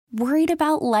Worried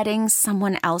about letting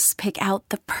someone else pick out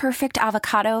the perfect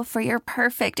avocado for your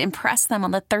perfect impress them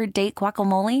on the third date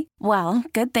guacamole? Well,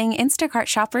 good thing Instacart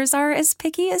shoppers are as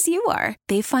picky as you are.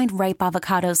 They find ripe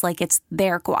avocados like it's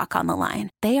their guac on the line.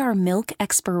 They are milk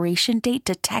expiration date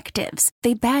detectives.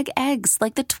 They bag eggs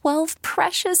like the 12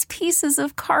 precious pieces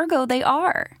of cargo they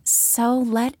are. So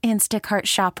let Instacart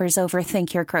shoppers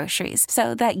overthink your groceries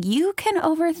so that you can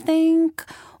overthink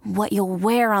what you'll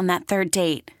wear on that third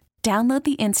date. Download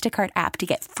the Instacart app to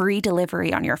get free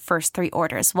delivery on your first 3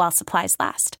 orders while supplies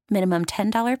last. Minimum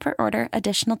 $10 per order.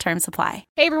 Additional terms apply.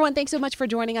 Hey, everyone. Thanks so much for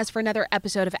joining us for another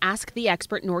episode of Ask the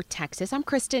Expert North Texas. I'm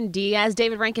Kristen Diaz.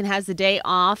 David Rankin has the day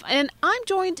off, and I'm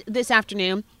joined this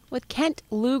afternoon with Kent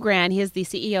Lugrand. He is the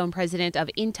CEO and president of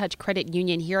InTouch Credit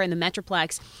Union here in the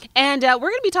Metroplex. And we're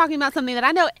going to be talking about something that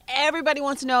I know everybody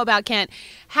wants to know about, Kent,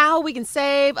 how we can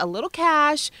save a little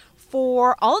cash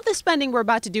for all of the spending we're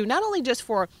about to do, not only just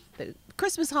for the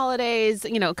Christmas holidays,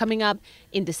 coming up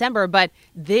in December, but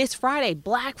this Friday,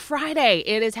 Black Friday,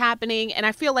 it is happening. And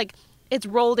I feel like it's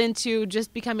rolled into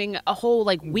just becoming a whole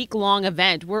week-long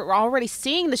event. We're already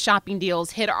seeing the shopping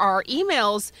deals hit our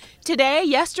emails today,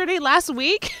 yesterday, last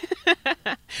week.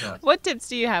 Yes. What tips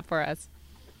do you have for us?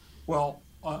 Well,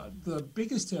 the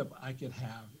biggest tip I could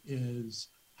have is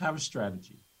have a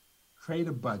strategy, create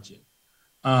a budget,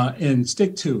 and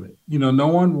stick to it. No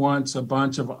one wants a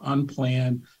bunch of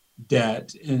unplanned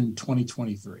debt in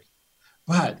 2023,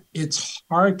 but it's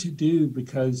hard to do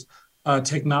because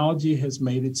technology has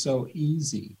made it so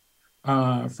easy.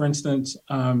 For instance,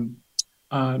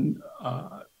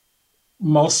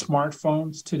 most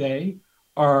smartphones today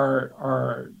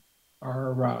are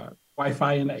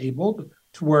Wi-Fi enabled,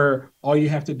 to where all you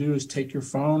have to do is take your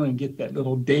phone and get that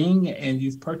little ding and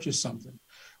you've purchased something.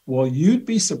 Well, you'd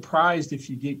be surprised if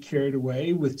you get carried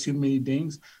away with too many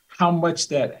dings, how much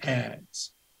that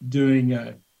adds during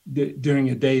a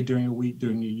day, during a week,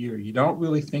 during a year. You don't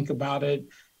really think about it,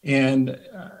 and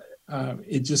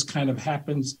it just kind of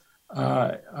happens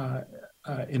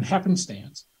in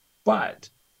happenstance. But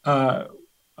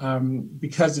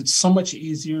because it's so much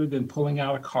easier than pulling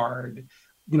out a card,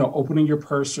 opening your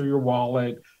purse or your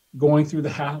wallet, going through the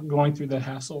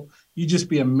hassle, you just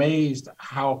be amazed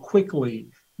how quickly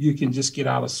you can just get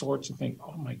out of sorts and think,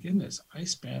 oh my goodness, I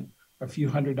spent a few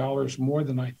 $100s more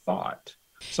than I thought.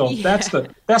 So that's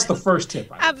the first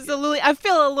tip. Absolutely. I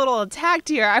feel a little attacked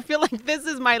here. I feel like this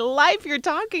is my life you're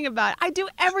talking about. I do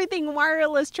everything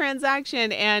wireless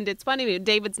transaction. And it's funny,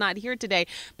 David's not here today,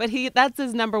 but that's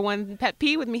his number one pet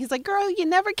peeve with me. He's like, girl, you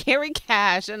never carry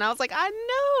cash. And I was like, I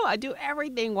know, I do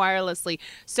everything wirelessly.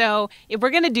 So if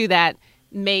we're going to do that,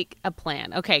 make a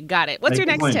plan. Okay, got it. What's your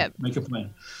next tip? Make a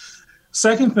plan.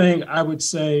 Second thing I would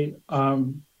say,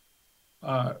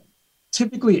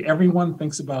 typically everyone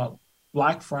thinks about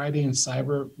Black Friday and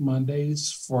Cyber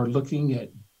Mondays for looking at,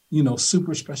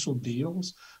 super special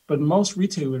deals, but most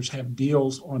retailers have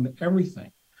deals on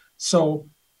everything. So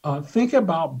think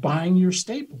about buying your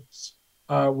staples,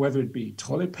 whether it be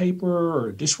toilet paper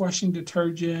or dishwashing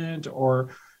detergent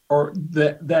or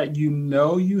that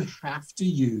you have to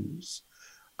use.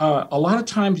 A lot of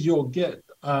times you'll get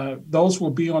those will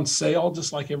be on sale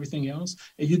just like everything else,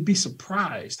 and you'd be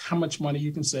surprised how much money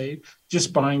you can save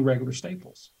just buying regular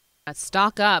staples.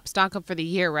 Stock up for the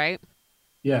year, right?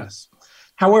 Yes.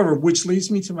 However, which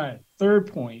leads me to my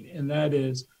third point, and that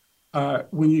is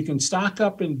when you can stock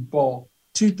up in bulk,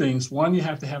 two things. One, you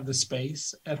have to have the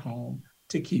space at home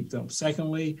to keep them.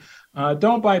 Secondly,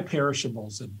 don't buy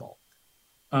perishables in bulk.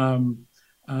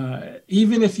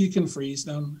 Even if you can freeze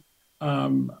them,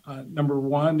 number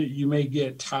one, you may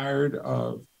get tired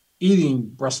of eating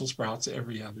Brussels sprouts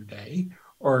every other day,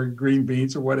 or green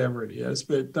beans, or whatever it is.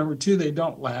 But number two, they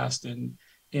don't last.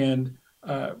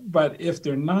 But if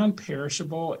they're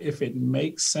non-perishable, if it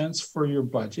makes sense for your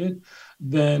budget,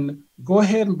 then go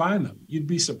ahead and buy them. You'd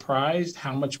be surprised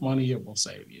how much money it will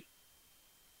save you.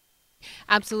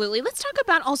 Absolutely. Let's talk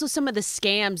about also some of the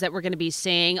scams that we're going to be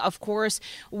seeing. Of course,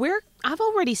 I've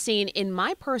already seen in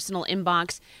my personal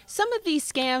inbox some of these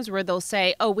scams where they'll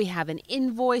say, oh, we have an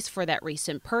invoice for that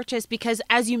recent purchase, because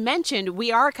as you mentioned,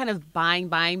 we are kind of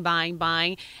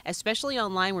buying, especially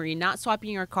online where you're not swiping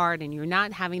your card and you're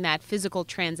not having that physical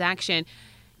transaction.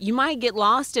 You might get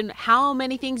lost in how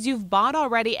many things you've bought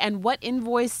already and what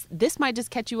invoice. This might just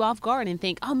catch you off guard and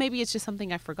think, oh, maybe it's just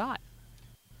something I forgot.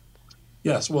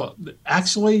 Yes, well,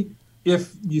 actually,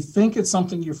 if you think it's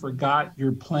something you forgot,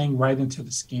 you're playing right into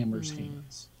the scammer's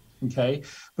hands, okay?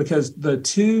 Because the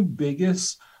two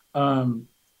biggest scams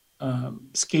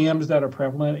that are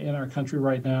prevalent in our country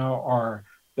right now are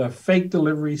the fake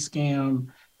delivery scam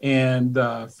and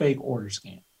the fake order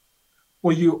scam.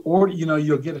 Well, you order,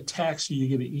 you'll get a text or you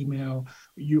get an email.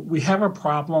 We have a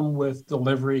problem with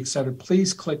delivery, et cetera.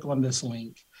 Please click on this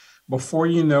link. Before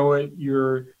you know it,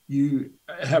 you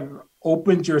have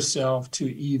opened yourself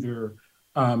to either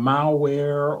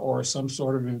malware or some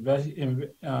sort of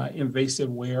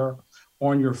invasiveware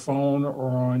on your phone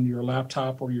or on your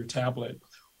laptop or your tablet,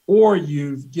 or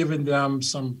you've given them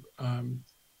some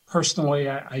personally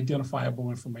identifiable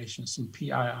information, some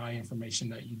PII information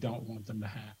that you don't want them to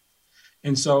have.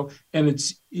 And so,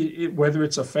 whether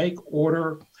it's a fake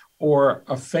order or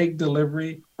a fake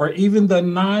delivery or even the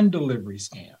non-delivery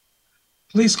scam,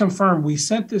 please confirm we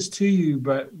sent this to you,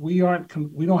 but we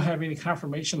don't have any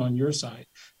confirmation on your side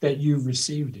that you've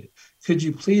received it. Could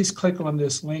you please click on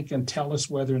this link and tell us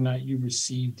whether or not you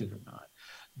received it or not?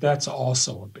 That's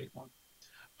also a big one.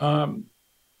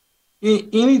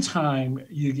 Anytime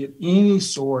you get any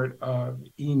sort of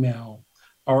email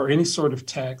or any sort of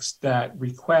text that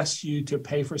requests you to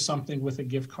pay for something with a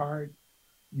gift card,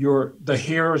 the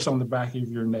hairs on the back of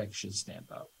your neck should stand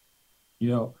up.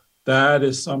 That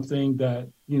is something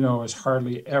that, is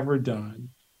hardly ever done.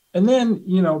 And then,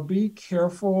 be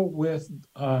careful with,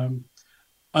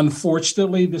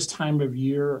 unfortunately, this time of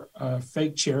year,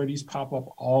 fake charities pop up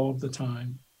all of the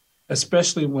time,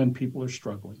 especially when people are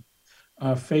struggling.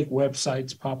 Fake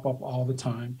websites pop up all the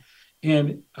time.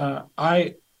 And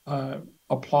I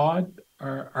applaud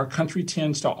our country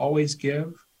tends to always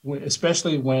give,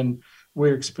 especially when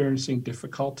we're experiencing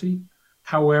difficulty.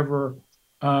 However,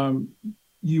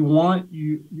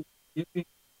 you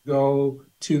go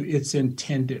to its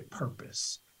intended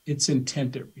purpose, its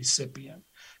intended recipient.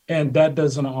 And that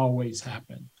doesn't always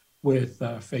happen with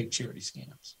fake charity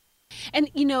scams. And,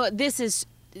 this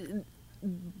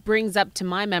brings up to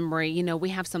my memory, we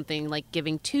have something like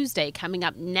Giving Tuesday coming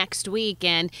up next week,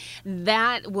 and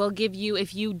that will give you,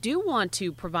 if you do want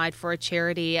to provide for a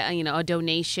charity, a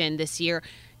donation this year,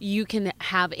 you can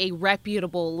have a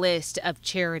reputable list of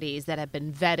charities that have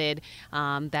been vetted,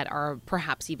 that are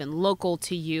perhaps even local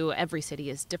to you. Every city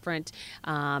is different,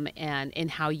 and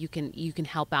how you can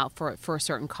help out for a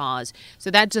certain cause.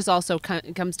 So that just also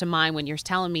comes to mind when you're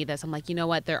telling me this. I'm like, you know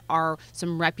what? There are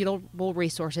some reputable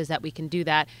resources that we can do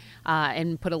that,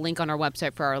 and put a link on our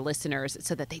website for our listeners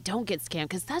so that they don't get scammed.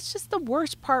 Because that's just the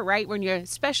worst part, right?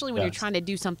 Especially when you're trying to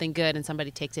do something good and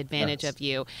somebody takes advantage of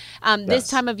you. This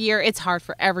time of year, it's hard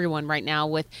for everyone right now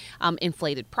with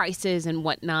inflated prices and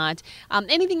whatnot.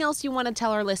 Anything else you want to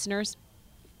tell our listeners?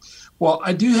 Well,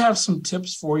 I do have some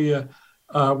tips for you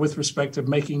with respect to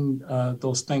making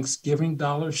those Thanksgiving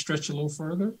dollars stretch a little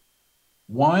further.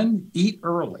 One, eat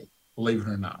early, believe it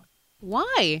or not.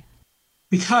 Why?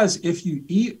 Because if you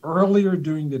eat earlier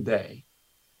during the day,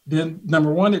 then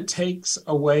number one, it takes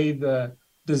away the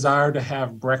desire to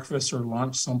have breakfast or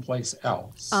lunch someplace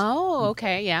else. Oh,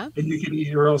 okay, yeah. And you can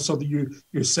eat early so that you're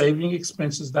saving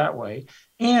expenses that way.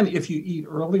 And if you eat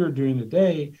earlier during the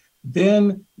day,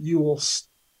 then you will,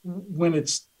 when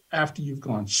it's after you've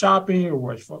gone shopping or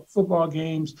watched football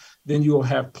games, then you'll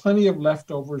have plenty of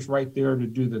leftovers right there to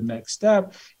do the next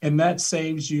step. And that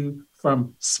saves you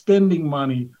from spending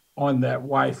money on that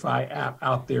Wi-Fi app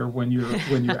out there when you're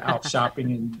out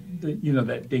shopping and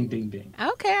that ding, ding, ding.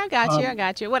 Okay, I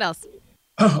got you. What else?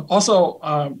 Also,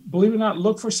 believe it or not,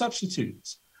 look for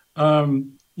substitutes.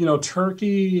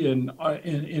 Turkey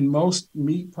and most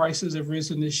meat prices have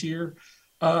risen this year,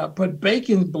 but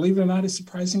bacon, believe it or not, is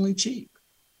surprisingly cheap.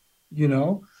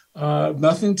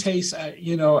 Nothing tastes,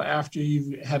 after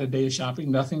you've had a day of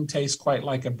shopping, nothing tastes quite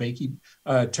like a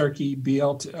turkey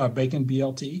BLT, bacon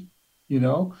BLT.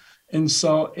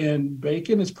 And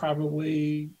bacon is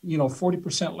probably,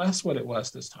 40% less what it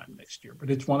was this time next year, but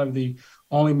it's one of the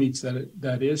only meats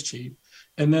that is cheap.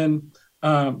 And then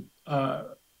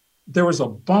there was a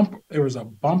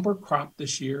bumper crop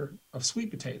this year of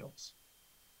sweet potatoes,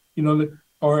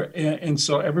 and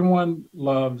so everyone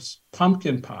loves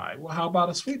pumpkin pie. Well, how about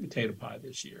a sweet potato pie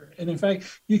this year? And in fact,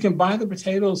 you can buy the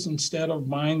potatoes instead of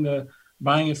buying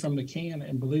it from the can,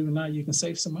 and believe it or not, you can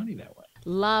save some money that way.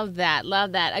 Love that.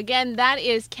 Again, that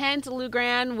is Kent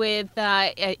Lugrand with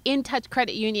InTouch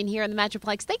Credit Union here in the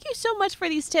Metroplex. Thank you so much for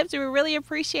these tips. We really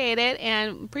appreciate it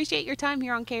and appreciate your time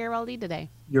here on KRLD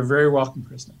today. You're very welcome,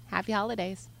 Kristen. Happy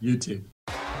holidays. You too.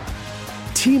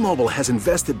 T-Mobile has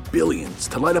invested billions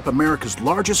to light up America's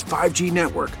largest 5G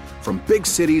network, from big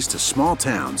cities to small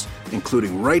towns,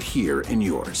 including right here in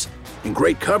yours. And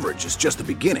great coverage is just the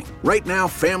beginning. Right now,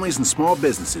 families and small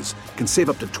businesses can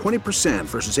save up to 20%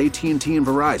 versus AT&T and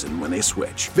Verizon when they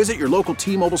switch. Visit your local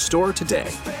T-Mobile store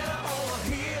today.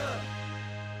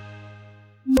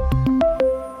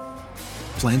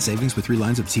 Plan savings with 3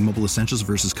 lines of T-Mobile Essentials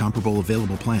versus comparable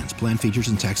available plans. Plan features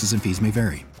and taxes and fees may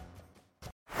vary.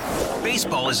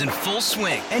 Baseball is in full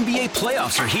swing. NBA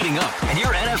playoffs are heating up, and your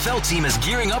NFL team is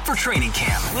gearing up for training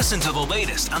camp. Listen to the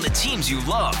latest on the teams you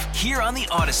love here on the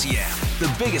Odyssey app.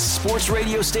 The biggest sports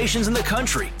radio stations in the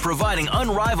country, providing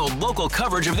unrivaled local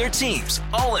coverage of their teams,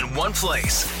 all in one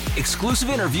place. Exclusive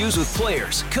interviews with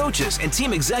players, coaches, and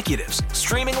team executives,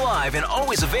 streaming live and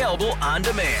always available on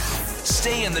demand.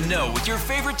 Stay in the know with your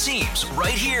favorite teams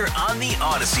right here on the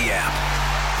Odyssey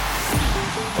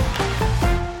app.